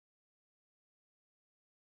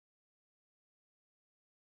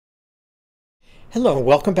Hello,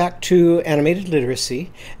 welcome back to Animated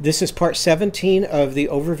Literacy. This is part 17 of the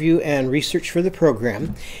overview and research for the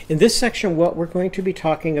program. In this section, what we're going to be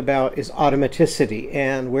talking about is automaticity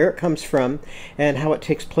and where it comes from and how it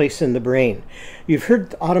takes place in the brain. You've heard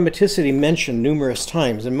automaticity mentioned numerous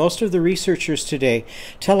times, and most of the researchers today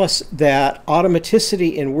tell us that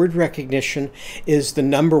automaticity in word recognition is the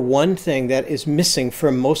number one thing that is missing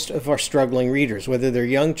from most of our struggling readers, whether they're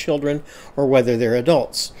young children or whether they're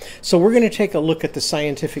adults. So we're going to take a look at the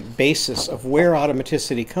scientific basis of where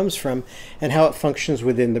automaticity comes from and how it functions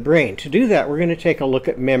within the brain. To do that, we're going to take a look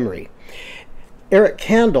at memory. Eric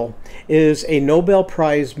Kandel is a Nobel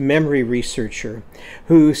Prize memory researcher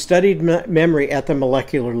who studied memory at the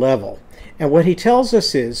molecular level. And what he tells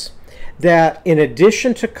us is that in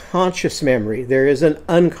addition to conscious memory, there is an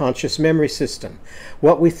unconscious memory system.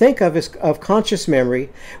 What we think of as conscious memory,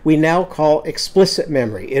 we now call explicit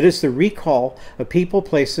memory. It is the recall of people,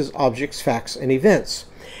 places, objects, facts, and events.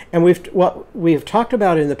 And what we've talked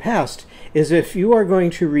about in the past is if you are going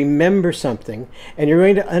to remember something and you're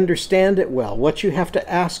going to understand it well, what you have to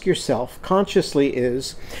ask yourself consciously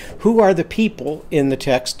is, who are the people in the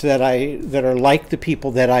text that are like the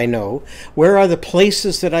people that I know? Where are the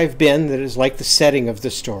places that I've been that is like the setting of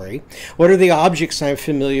the story? What are the objects I'm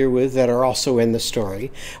familiar with that are also in the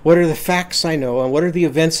story? What are the facts I know, and what are the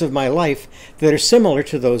events of my life that are similar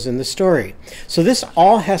to those in the story? So this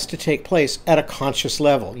all has to take place at a conscious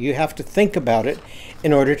level. You have to think about it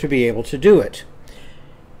in order to be able to do it.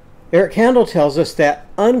 Eric Kandel tells us that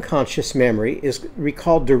unconscious memory is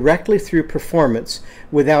recalled directly through performance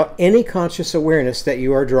without any conscious awareness that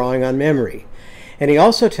you are drawing on memory. And he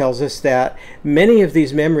also tells us that many of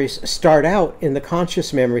these memories start out in the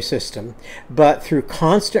conscious memory system, but through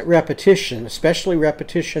constant repetition, especially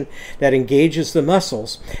repetition that engages the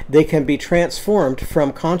muscles, they can be transformed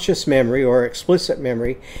from conscious memory or explicit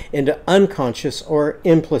memory into unconscious or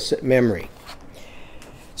implicit memory.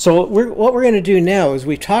 So what we're going to do now is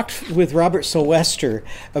we talked with Robert Sylvester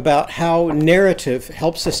about how narrative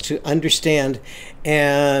helps us to understand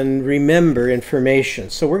and remember information.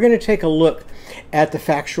 So we're going to take a look at the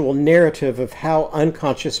factual narrative of how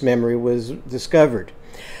unconscious memory was discovered.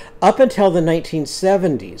 Up until the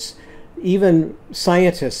 1970s, even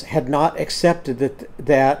scientists had not accepted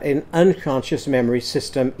that an unconscious memory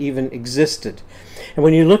system even existed. And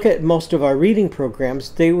when you look at most of our reading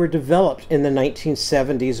programs, they were developed in the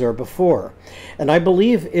 1970s or before. And I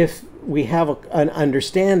believe if we have an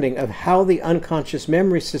understanding of how the unconscious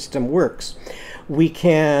memory system works, we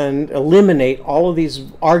can eliminate all of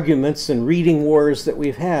these arguments and reading wars that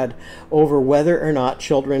we've had over whether or not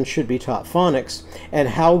children should be taught phonics and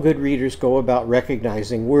how good readers go about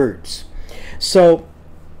recognizing words. So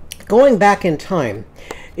going back in time,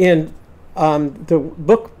 in the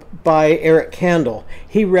book by Eric Kandel,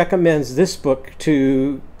 he recommends this book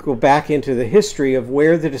to go back into the history of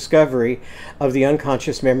where the discovery of the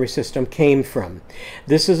unconscious memory system came from.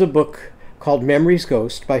 This is a book called Memory's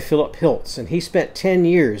Ghost by Philip Hiltz, and he spent 10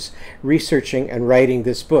 years researching and writing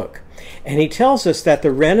this book. And he tells us that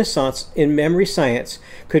the Renaissance in memory science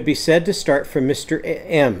could be said to start from Mr.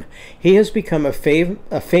 M. He has become a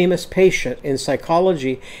famous patient in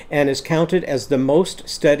psychology and is counted as the most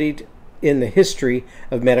studied in the history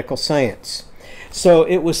of medical science. So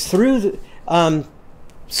it was through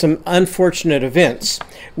some unfortunate events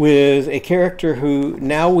with a character who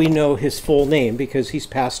now we know his full name because he's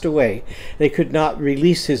passed away. They could not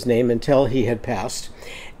release his name until he had passed.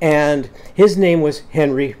 And his name was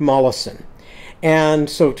Henry Mollison. And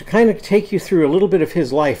so to kind of take you through a little bit of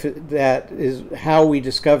his life, that is how we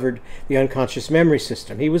discovered the unconscious memory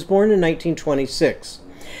system. He was born in 1926.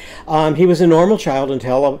 He was a normal child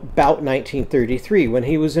until about 1933 when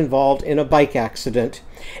he was involved in a bike accident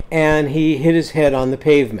and he hit his head on the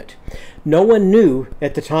pavement. No one knew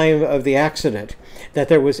at the time of the accident that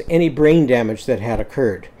there was any brain damage that had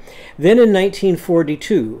occurred. Then in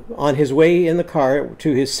 1942, on his way in the car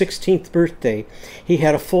to his 16th birthday, he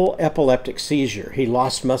had a full epileptic seizure. He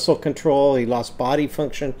lost muscle control, he lost body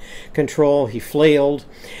function control, he flailed.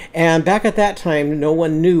 And back at that time, no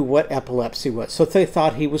one knew what epilepsy was, so they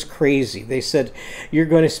thought he was crazy. They said, "You're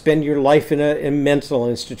going to spend your life in a mental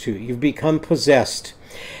institute. You've become possessed."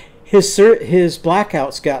 His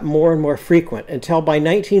blackouts got more and more frequent until by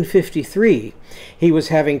 1953, he was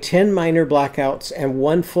having 10 minor blackouts and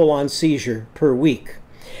 1 full-on seizure per week.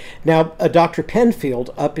 Now, Dr.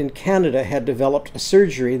 Penfield up in Canada had developed a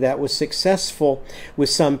surgery that was successful with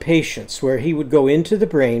some patients where he would go into the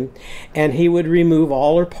brain and he would remove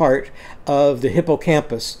all or part of the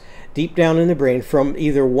hippocampus deep down in the brain from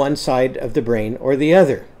either one side of the brain or the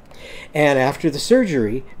other. And after the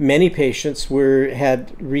surgery, many patients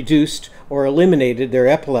had reduced or eliminated their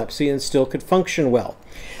epilepsy and still could function well.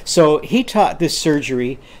 So he taught this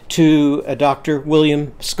surgery to Dr.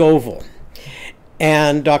 William Scoville.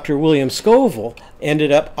 And Dr. William Scoville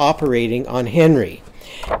ended up operating on Henry.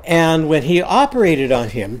 And when he operated on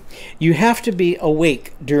him, you have to be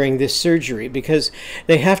awake during this surgery because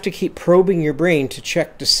they have to keep probing your brain to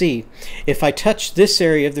check to see if I touch this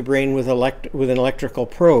area of the brain with an electrical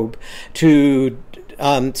probe to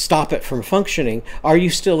stop it from functioning, are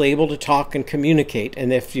you still able to talk and communicate?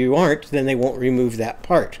 And if you aren't, then they won't remove that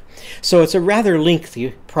part. So it's a rather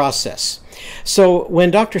lengthy process. So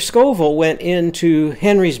when Dr. Scoville went into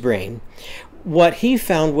Henry's brain, what he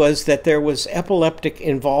found was that there was epileptic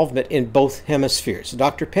involvement in both hemispheres.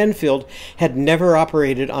 Dr. Penfield had never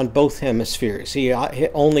operated on both hemispheres. He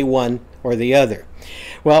only one or the other.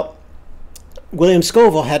 Well, William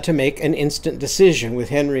Scoville had to make an instant decision with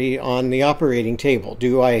Henry on the operating table.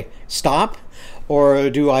 Do I stop or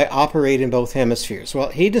do I operate in both hemispheres? Well,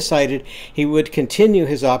 he decided he would continue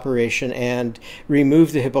his operation and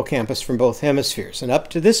remove the hippocampus from both hemispheres. And up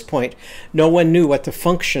to this point, no one knew what the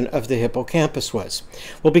function of the hippocampus was.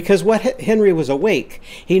 Well, because Henry was awake,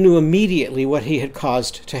 he knew immediately what he had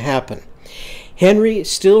caused to happen. Henry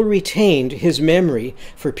still retained his memory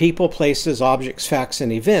for people, places, objects, facts,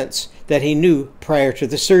 and events that he knew prior to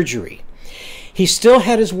the surgery. He still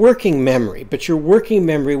had his working memory, but your working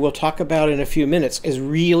memory, we'll talk about in a few minutes, is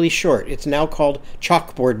really short. It's now called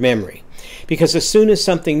chalkboard memory, because as soon as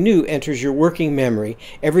something new enters your working memory,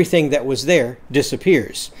 everything that was there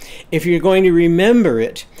disappears. If you're going to remember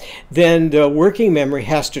it, then the working memory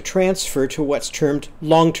has to transfer to what's termed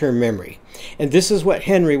long-term memory. And this is what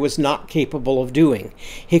Henry was not capable of doing.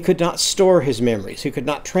 He could not store his memories. He could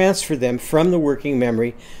not transfer them from the working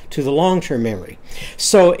memory to the long-term memory.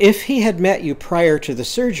 So if he had met you prior to the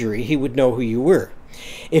surgery, he would know who you were.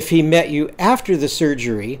 If he met you after the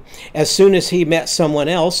surgery, as soon as he met someone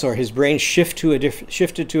else or his brain shifted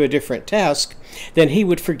to a different task, then he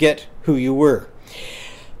would forget who you were.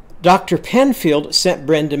 Dr. Penfield sent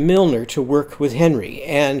Brenda Milner to work with Henry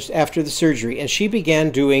and after the surgery, and she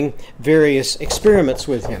began doing various experiments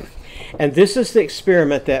with him. And this is the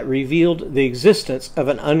experiment that revealed the existence of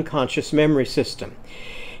an unconscious memory system.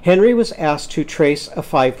 Henry was asked to trace a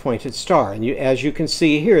five-pointed star, and as you can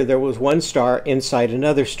see here, there was one star inside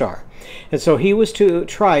another star. And so he was to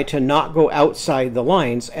try to not go outside the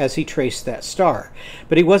lines as he traced that star.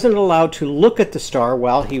 But he wasn't allowed to look at the star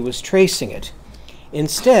while he was tracing it.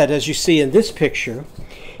 Instead, as you see in this picture,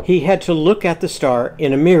 he had to look at the star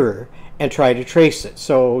in a mirror and try to trace it.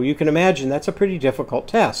 So you can imagine that's a pretty difficult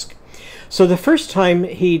task. So the first time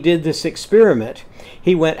he did this experiment,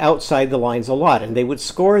 he went outside the lines a lot, and they would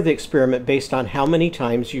score the experiment based on how many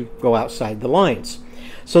times you go outside the lines.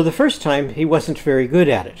 So the first time, he wasn't very good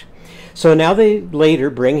at it. So now they later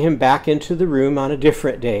bring him back into the room on a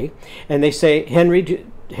different day, and they say, Henry,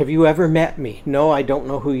 have you ever met me? No, I don't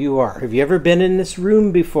know who you are. Have you ever been in this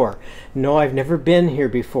room before? No, I've never been here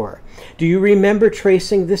before. Do you remember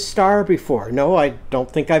tracing this star before? No, I don't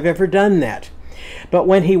think I've ever done that. But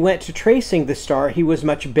when he went to tracing the star, he was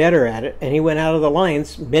much better at it, and he went out of the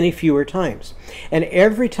lines many fewer times. And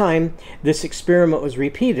every time this experiment was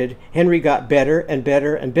repeated, Henry got better and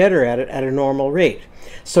better and better at it at a normal rate.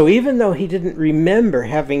 So even though he didn't remember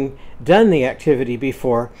having done the activity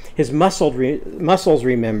before, his muscles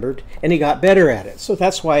remembered, and he got better at it. So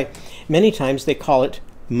that's why many times they call it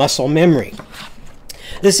muscle memory.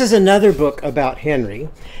 This is another book about Henry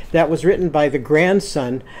that was written by the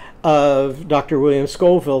grandson of Dr. William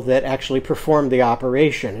Scoville that actually performed the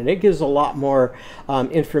operation. And it gives a lot more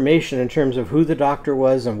information in terms of who the doctor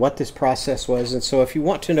was and what this process was. And so if you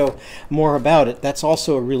want to know more about it, that's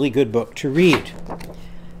also a really good book to read.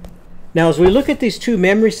 Now, as we look at these two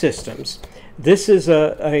memory systems, this is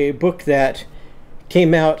a book that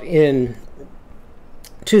came out in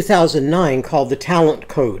 2009 called The Talent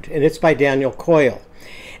Code, and it's by Daniel Coyle.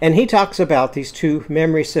 And he talks about these two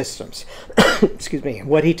memory systems. Excuse me.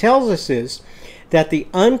 What he tells us is that the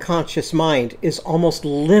unconscious mind is almost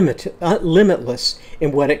limitless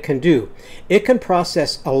in what it can do. It can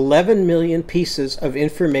process 11 million pieces of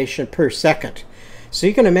information per second. So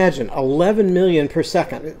you can imagine 11 million per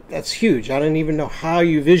second. That's huge. I don't even know how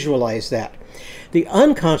you visualize that. The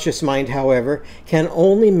unconscious mind, however, can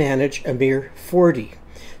only manage a mere 40.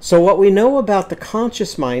 So what we know about the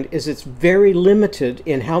conscious mind is it's very limited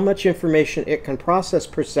in how much information it can process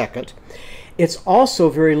per second. It's also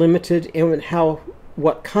very limited in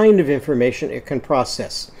what kind of information it can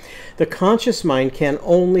process. The conscious mind can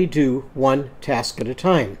only do one task at a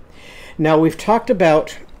time. Now, we've talked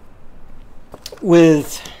about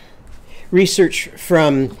with research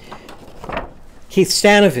from Keith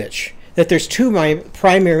Stanovich that there's two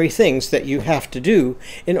primary things that you have to do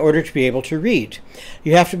in order to be able to read.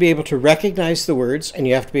 You have to be able to recognize the words, and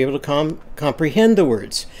you have to be able to comprehend the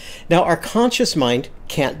words. Now, our conscious mind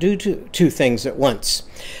can't do two things at once.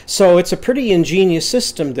 So it's a pretty ingenious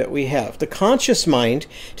system that we have. The conscious mind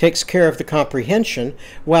takes care of the comprehension,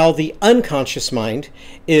 while the unconscious mind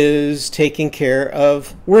is taking care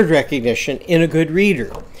of word recognition in a good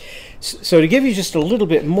reader. So to give you just a little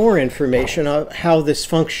bit more information on how this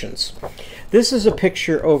functions, this is a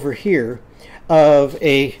picture over here of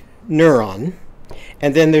a neuron,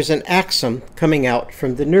 and then there's an axon coming out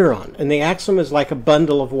from the neuron, and the axon is like a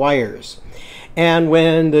bundle of wires. And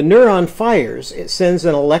when the neuron fires, it sends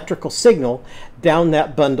an electrical signal down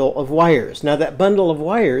that bundle of wires. Now, that bundle of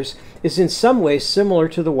wires is in some ways similar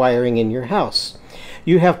to the wiring in your house.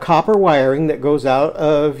 You have copper wiring that goes out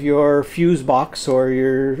of your fuse box or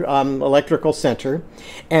your electrical center,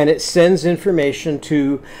 and it sends information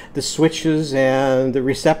to the switches and the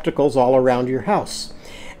receptacles all around your house.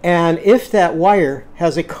 And if that wire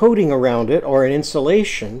has a coating around it or an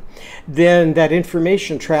insulation, then that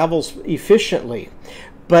information travels efficiently.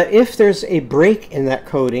 But if there's a break in that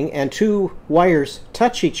coating and two wires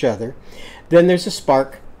touch each other, then there's a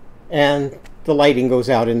spark and the lighting goes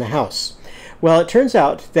out in the house. Well, it turns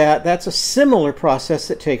out that that's a similar process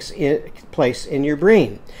that takes place in your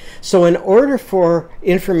brain. So in order for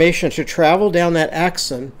information to travel down that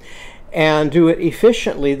axon and do it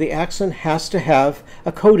efficiently, the axon has to have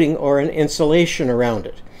a coating or an insulation around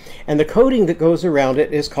it. And the coating that goes around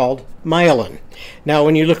it is called myelin. Now,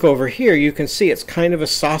 when you look over here, you can see it's kind of a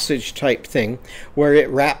sausage type thing where it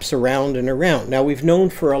wraps around and around. Now, we've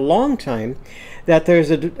known for a long time that there's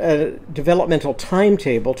a developmental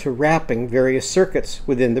timetable to wrapping various circuits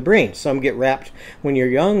within the brain. Some get wrapped when you're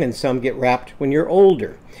young and some get wrapped when you're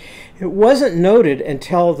older. It wasn't noted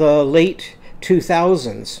until the late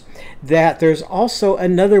 2000s that there's also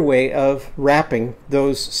another way of wrapping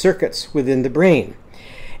those circuits within the brain.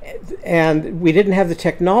 And we didn't have the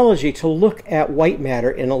technology to look at white matter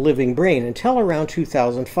in a living brain until around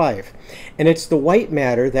 2005. And it's the white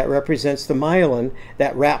matter that represents the myelin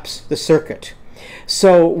that wraps the circuit.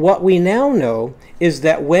 So what we now know is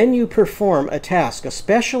that when you perform a task,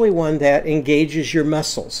 especially one that engages your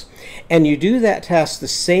muscles, and you do that task the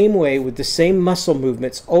same way with the same muscle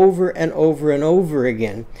movements over and over and over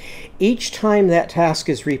again, each time that task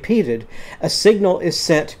is repeated, a signal is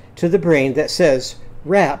sent to the brain that says,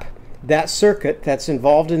 wrap that circuit that's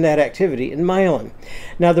involved in that activity in myelin.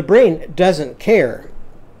 Now, the brain doesn't care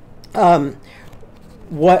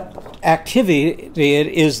what activity it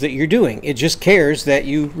is that you're doing. It just cares that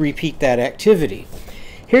you repeat that activity.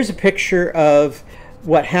 Here's a picture of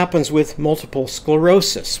what happens with multiple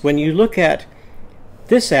sclerosis. When you look at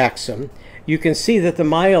this axon, you can see that the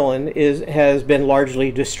myelin has been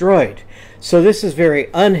largely destroyed. So this is very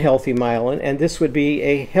unhealthy myelin, and this would be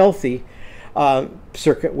a healthy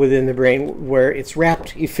circuit within the brain where it's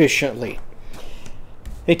wrapped efficiently.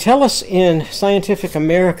 They tell us in Scientific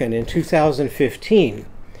American in 2015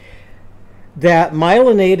 that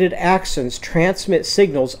myelinated axons transmit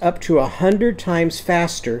signals up to 100 times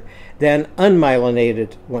faster than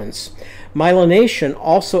unmyelinated ones. Myelination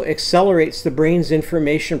also accelerates the brain's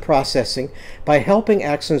information processing by helping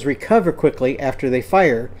axons recover quickly after they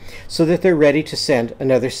fire so that they're ready to send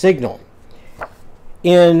another signal.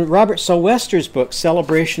 In Robert Sylvester's book,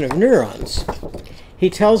 Celebration of Neurons, he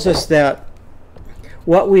tells us that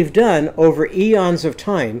what we've done over eons of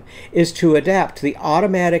time is to adapt the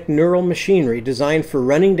automatic neural machinery designed for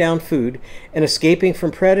running down food and escaping from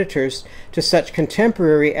predators to such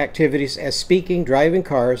contemporary activities as speaking, driving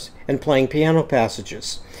cars, and playing piano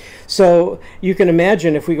passages. So you can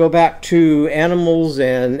imagine if we go back to animals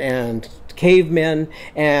and cavemen,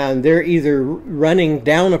 and they're either running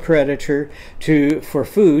down a predator for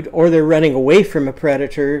food, or they're running away from a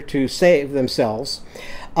predator to save themselves.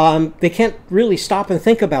 They can't really stop and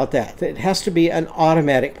think about that. It has to be an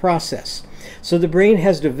automatic process. So the brain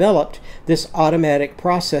has developed this automatic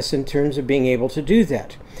process in terms of being able to do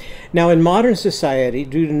that. Now, in modern society,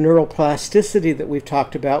 due to neuroplasticity that we've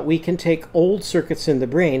talked about, we can take old circuits in the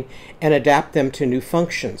brain and adapt them to new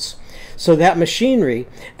functions. So that machinery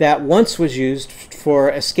that once was used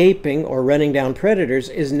for escaping or running down predators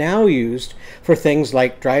is now used for things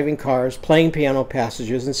like driving cars, playing piano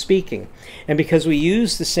passages, and speaking. And because we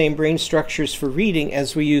use the same brain structures for reading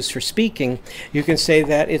as we use for speaking, you can say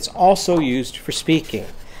that it's also used for speaking.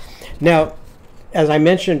 Now, as I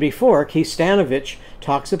mentioned before, Keith Stanovich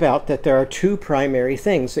talks about that there are two primary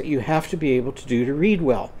things that you have to be able to do to read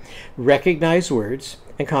well: recognize words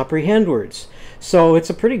and comprehend words. So it's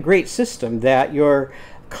a pretty great system that your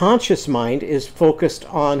conscious mind is focused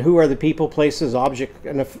on who are the people, places, objects,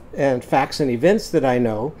 and facts and events that I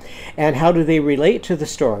know, and how do they relate to the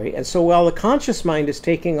story. And so while the conscious mind is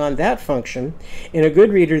taking on that function, in a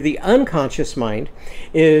good reader, the unconscious mind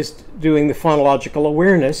is doing the phonological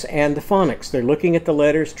awareness and the phonics. They're looking at the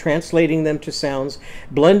letters, translating them to sounds,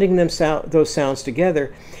 blending those sounds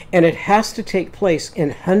together, and it has to take place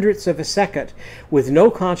in hundredths of a second with no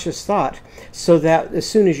conscious thought, so that as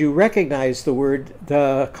soon as you recognize the word,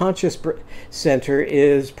 the conscious center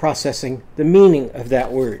is processing the meaning of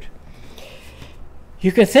that word.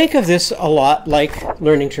 You can think of this a lot like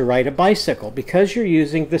learning to ride a bicycle, because you're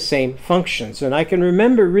using the same functions. And I can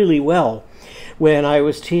remember really well when I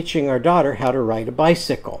was teaching our daughter how to ride a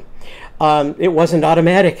bicycle. It wasn't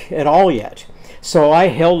automatic at all yet. So I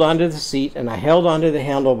held onto the seat and I held onto the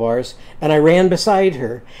handlebars and I ran beside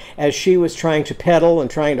her as she was trying to pedal and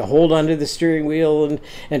trying to hold onto the steering wheel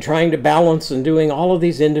and trying to balance and doing all of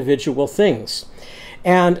these individual things.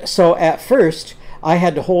 And so at first I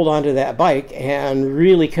had to hold onto that bike and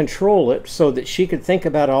really control it so that she could think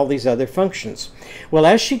about all these other functions. Well,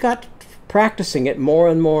 as she got practicing it more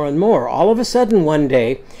and more and more, all of a sudden one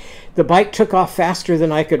day the bike took off faster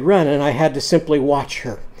than I could run, and I had to simply watch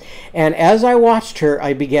her. And as I watched her,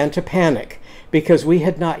 I began to panic because we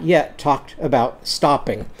had not yet talked about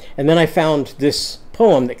stopping. And then I found this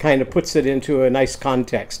poem that kind of puts it into a nice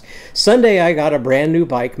context. Sunday I got a brand new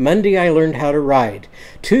bike. Monday I learned how to ride.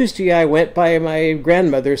 Tuesday I went by my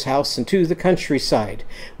grandmother's house and to the countryside.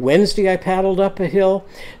 Wednesday I paddled up a hill.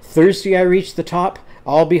 Thursday I reached the top.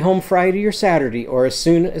 I'll be home Friday or Saturday, or as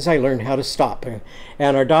soon as I learn how to stop.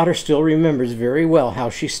 And our daughter still remembers very well how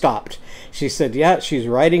she stopped. She said, yeah, she's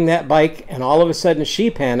riding that bike, and all of a sudden she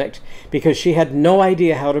panicked because she had no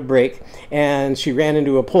idea how to brake, and she ran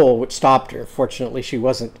into a pole, which stopped her. Fortunately, she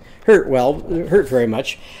wasn't hurt very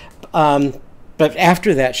much. But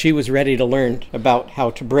after that, she was ready to learn about how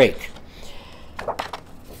to brake.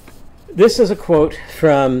 This is a quote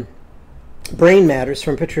from Brain Matters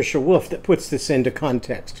from Patricia Wolf that puts this into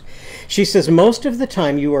context. She says, most of the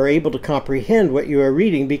time you are able to comprehend what you are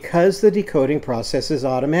reading because the decoding process is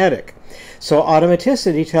automatic. So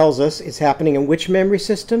automaticity tells us it's happening in which memory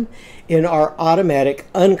system? In our automatic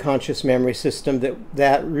unconscious memory system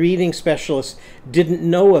that reading specialists didn't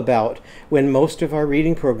know about when most of our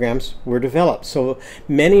reading programs were developed. So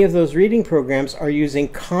many of those reading programs are using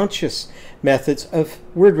conscious methods of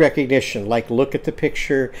word recognition, like look at the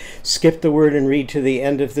picture, skip the word and read to the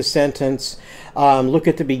end of the sentence, look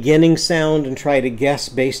at the beginning sound and try to guess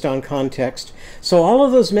based on context. So all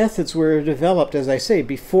of those methods were developed, as I say,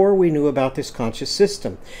 before we knew about this conscious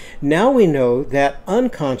system. Now we know that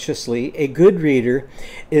unconsciously a good reader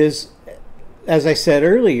is, as I said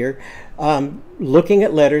earlier, looking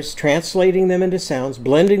at letters, translating them into sounds,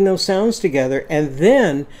 blending those sounds together, and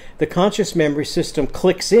then the conscious memory system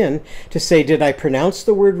clicks in to say, did I pronounce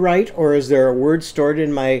the word right, or is there a word stored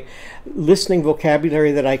in my listening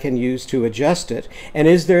vocabulary that I can use to adjust it, and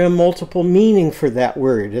is there a multiple meaning for that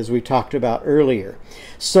word, as we talked about earlier.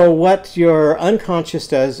 So what your unconscious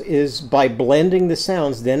does is, by blending the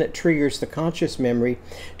sounds, then it triggers the conscious memory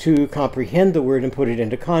to comprehend the word and put it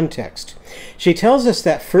into context. She tells us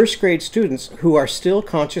that first grade students who are still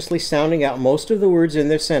consciously sounding out most of the words in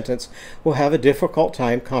their sentence will have a difficult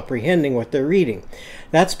time comprehending what they're reading.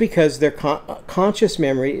 That's because their conscious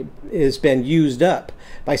memory has been used up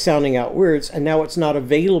by sounding out words, and now it's not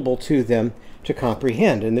available to them to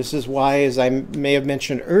comprehend. And this is why, as I may have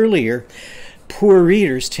mentioned earlier, poor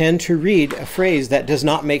readers tend to read a phrase that does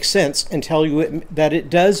not make sense and tell you that it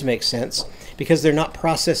does make sense, because they're not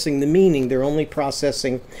processing the meaning, they're only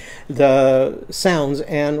processing the sounds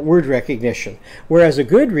and word recognition. Whereas a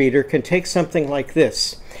good reader can take something like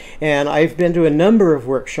this. And I've been to a number of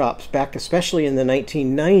workshops back, especially in the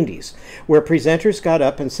 1990s, where presenters got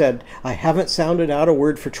up and said, I haven't sounded out a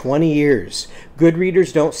word for 20 years. Good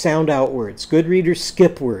readers don't sound out words. Good readers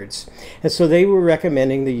skip words. And so they were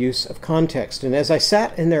recommending the use of context. And as I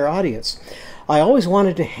sat in their audience, I always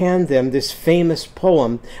wanted to hand them this famous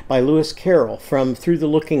poem by Lewis Carroll from Through the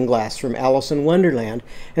Looking Glass from Alice in Wonderland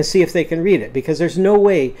and see if they can read it, because there's no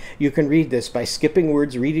way you can read this by skipping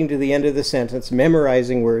words, reading to the end of the sentence,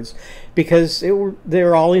 memorizing words, because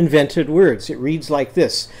they're all invented words. It reads like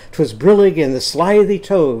this: "'Twas brillig in the slithy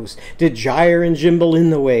toves, did gyre and gimble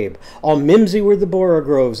in the wabe. All mimsy were the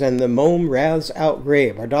borogoves, and the mome raths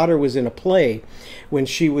outgrabe." Our daughter was in a play when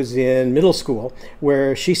she was in middle school,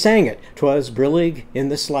 where she sang it. "'Twas brillig in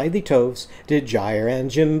the slithy toves, did gyre and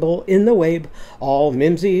gimble in the wabe, all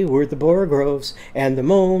mimsy were the borogroves, and the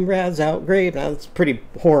mome raths outgrabe." Now, that's pretty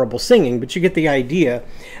horrible singing, but you get the idea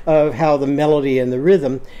of how the melody and the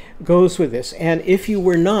rhythm goes with this. And if you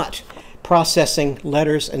were not processing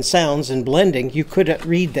letters and sounds and blending, you couldn't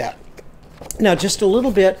read that. Now, just a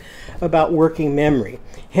little bit about working memory.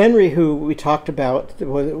 Henry, who we talked about,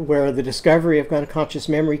 where the discovery of unconscious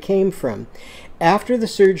memory came from, after the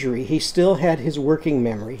surgery, he still had his working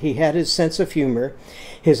memory. He had his sense of humor.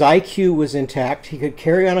 His IQ was intact. He could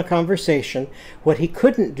carry on a conversation. What he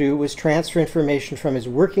couldn't do was transfer information from his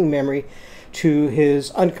working memory to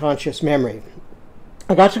his unconscious memory.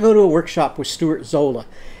 I got to go to a workshop with Stuart Zola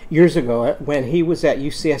years ago when he was at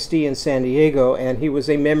UCSD in San Diego, and he was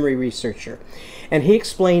a memory researcher. And he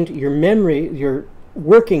explained your memory, your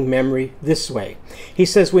working memory, this way. He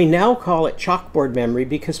says, we now call it chalkboard memory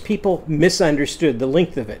because people misunderstood the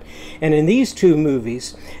length of it. And in these two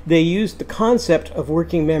movies, they used the concept of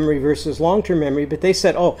working memory versus long-term memory, but they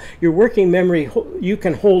said, oh, your working memory, you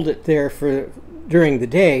can hold it there for during the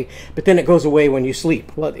day, but then it goes away when you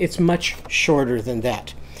sleep. Well, it's much shorter than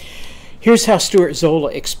that. Here's how Stuart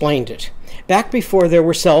Zola explained it. Back before there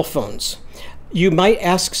were cell phones, you might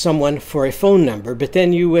ask someone for a phone number, but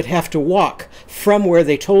then you would have to walk from where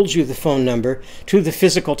they told you the phone number to the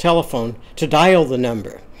physical telephone to dial the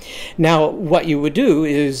number. Now, what you would do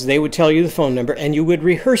is they would tell you the phone number, and you would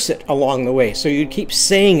rehearse it along the way. So you'd keep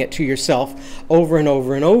saying it to yourself over and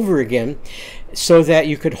over and over again, so that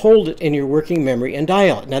you could hold it in your working memory and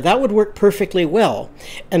dial it. Now, that would work perfectly well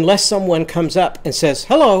unless someone comes up and says,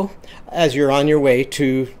 hello, as you're on your way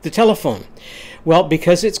to the telephone. Well,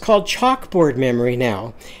 because it's called chalkboard memory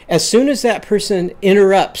now, as soon as that person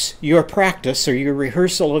interrupts your practice or your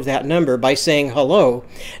rehearsal of that number by saying hello,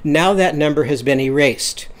 now that number has been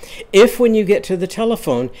erased. If when you get to the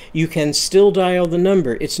telephone, you can still dial the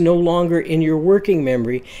number, it's no longer in your working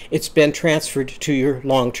memory, it's been transferred to your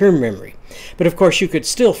long-term memory. But of course, you could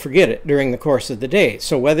still forget it during the course of the day.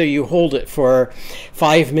 So whether you hold it for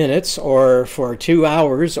 5 minutes or for 2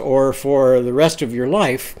 hours or for the rest of your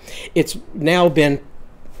life, it's now been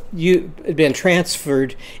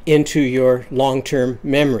transferred into your long-term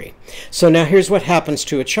memory. So now here's what happens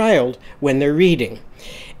to a child when they're reading.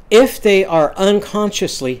 If they are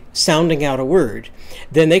unconsciously sounding out a word,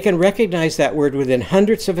 then they can recognize that word within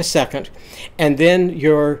hundredths of a second, and then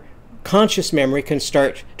your conscious memory can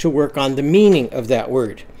start to work on the meaning of that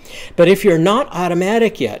word. But if you're not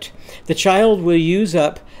automatic yet, the child will use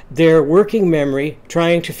up their working memory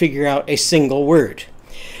trying to figure out a single word.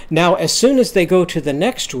 Now, as soon as they go to the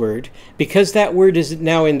next word, because that word is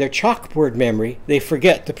now in their chalkboard memory, they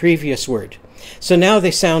forget the previous word. So now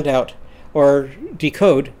they sound out or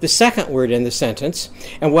decode the second word in the sentence,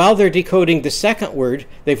 and while they're decoding the second word,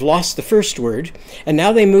 they've lost the first word, and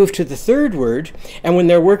now they move to the third word, and when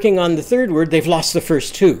they're working on the third word, they've lost the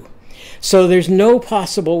first two. So there's no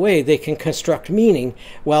possible way they can construct meaning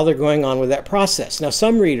while they're going on with that process. Now,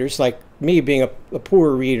 some readers, like me being a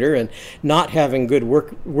poor reader and not having good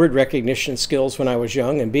word recognition skills when I was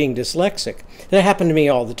young and being dyslexic, that happened to me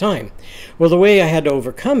all the time. Well, the way I had to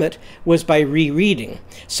overcome it was by rereading.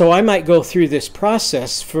 So I might go through this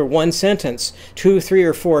process for one sentence 2, 3,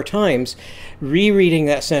 or 4 times, rereading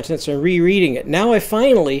that sentence and rereading it. Now I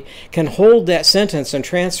finally can hold that sentence and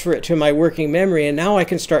transfer it to my working memory, and now I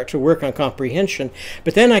can start to work on comprehension.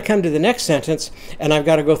 But then I come to the next sentence, and I've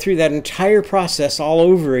got to go through that entire process all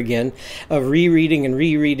over again of rereading and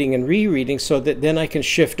rereading and rereading, so that then I can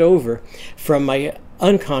shift over from my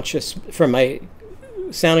unconscious, from my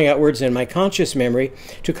sounding out words in my conscious memory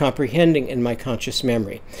to comprehending in my conscious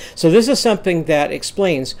memory. So this is something that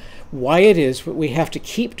explains why it is that we have to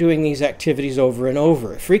keep doing these activities over and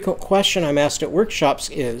over. A frequent question I'm asked at workshops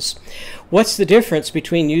is, what's the difference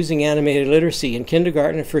between using animated literacy in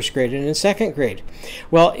kindergarten and first grade and in second grade?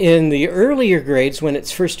 Well, in the earlier grades, when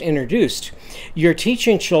it's first introduced, you're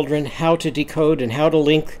teaching children how to decode and how to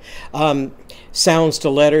link sounds to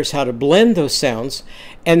letters, how to blend those sounds,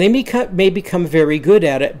 and they may become very good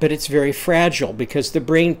at it, but it's very fragile because the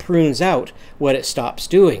brain prunes out what it stops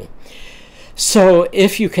doing. So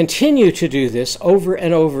if you continue to do this over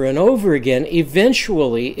and over and over again,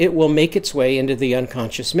 eventually it will make its way into the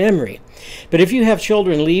unconscious memory. But if you have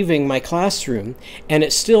children leaving my classroom and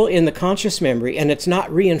it's still in the conscious memory and it's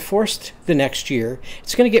not reinforced the next year,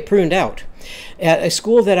 it's going to get pruned out. At a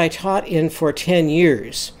school that I taught in for 10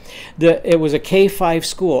 years, it was a K-5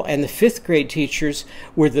 school, and the 5th grade teachers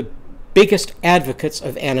were the biggest advocates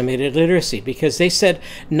of animated literacy, because they said,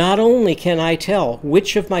 not only can I tell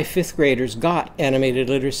which of my 5th graders got animated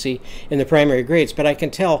literacy in the primary grades, but I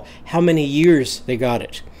can tell how many years they got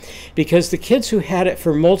it. Because the kids who had it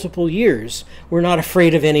for multiple years were not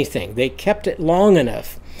afraid of anything. They kept it long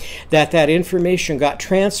enough that that information got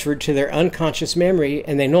transferred to their unconscious memory,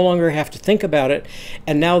 and they no longer have to think about it,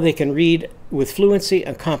 and now they can read with fluency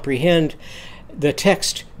and comprehend the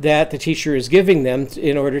text that the teacher is giving them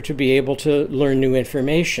in order to be able to learn new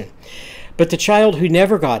information. But the child who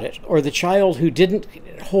never got it, or the child who didn't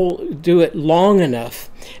do it long enough,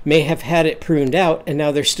 may have had it pruned out, and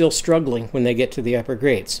now they're still struggling when they get to the upper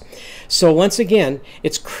grades. So once again,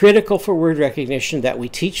 it's critical for word recognition that we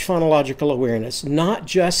teach phonological awareness, not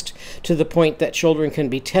just to the point that children can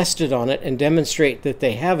be tested on it and demonstrate that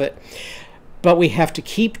they have it, but we have to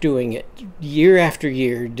keep doing it year after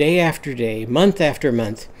year, day after day, month after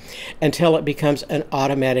month, until it becomes an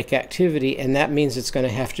automatic activity. And that means it's going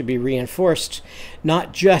to have to be reinforced,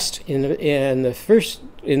 not just in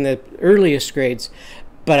the earliest grades,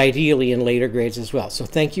 but ideally in later grades as well. So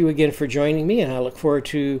thank you again for joining me, and I look forward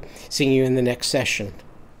to seeing you in the next session.